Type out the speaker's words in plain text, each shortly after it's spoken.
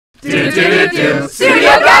Studio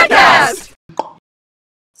G-dcast!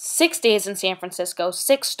 6 days in San Francisco,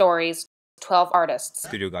 6 stories, 12 artists.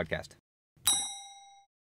 Studio G-dcast.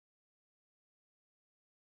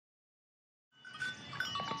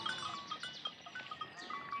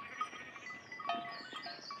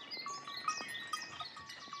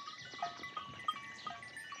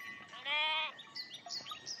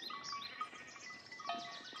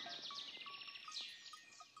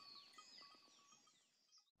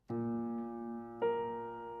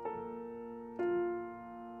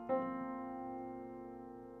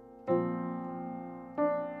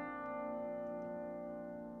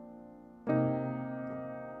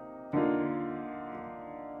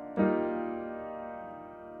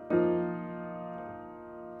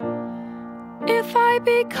 If I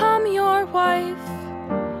become your wife,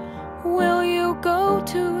 will you go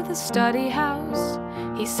to the study house?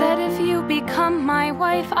 He said, if you become my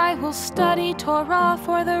wife, I will study Torah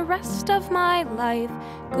for the rest of my life.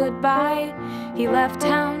 Goodbye. He left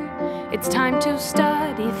town. It's time to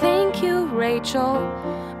study. Thank you, Rachel.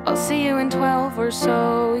 I'll see you in 12 or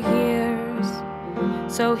so years.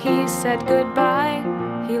 So he said goodbye.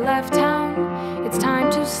 He left town. It's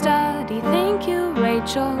time to study. Thank you,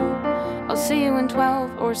 Rachel. I'll see you in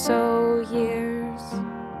 12 or so years.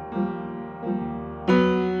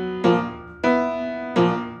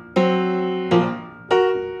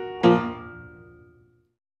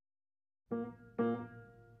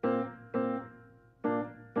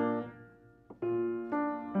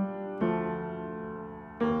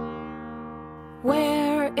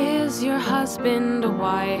 Where is your husband?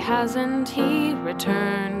 Why hasn't he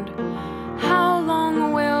returned? How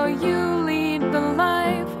long will you lead the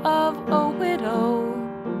life of a widow?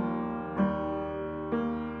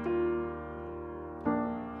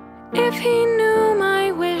 If he knew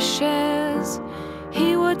my wishes,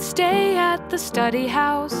 he would stay at the study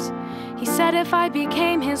house. He said if I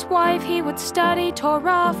became his wife, he would study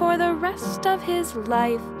Torah for the rest of his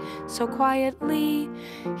life. So quietly,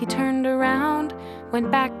 he turned around, went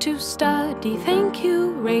back to study. Thank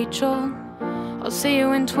you, Rachel. I'll see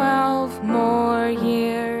you in 12 more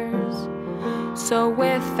years. So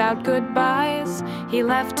without goodbyes, he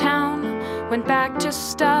left town, went back to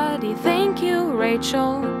study. Thank you,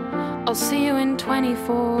 Rachel. I'll see you in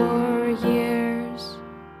 24 years.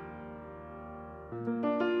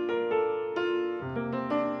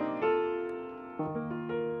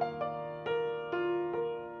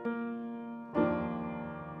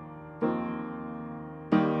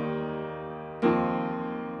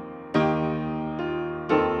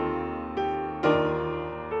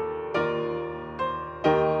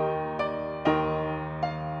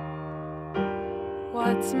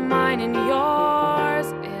 What's mine and yours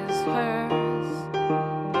is hers.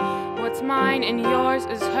 What's mine and yours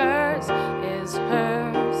is hers, is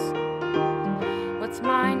hers. What's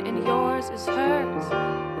mine and yours is hers,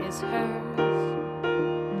 is hers.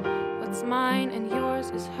 What's mine and yours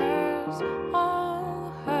is hers,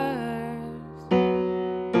 all hers.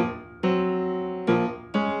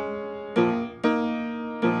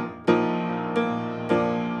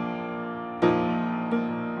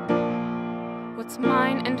 What's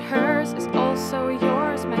mine and hers is also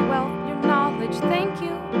yours, my wealth, your knowledge. Thank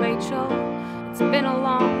you, Rachel. It's been a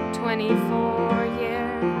long 24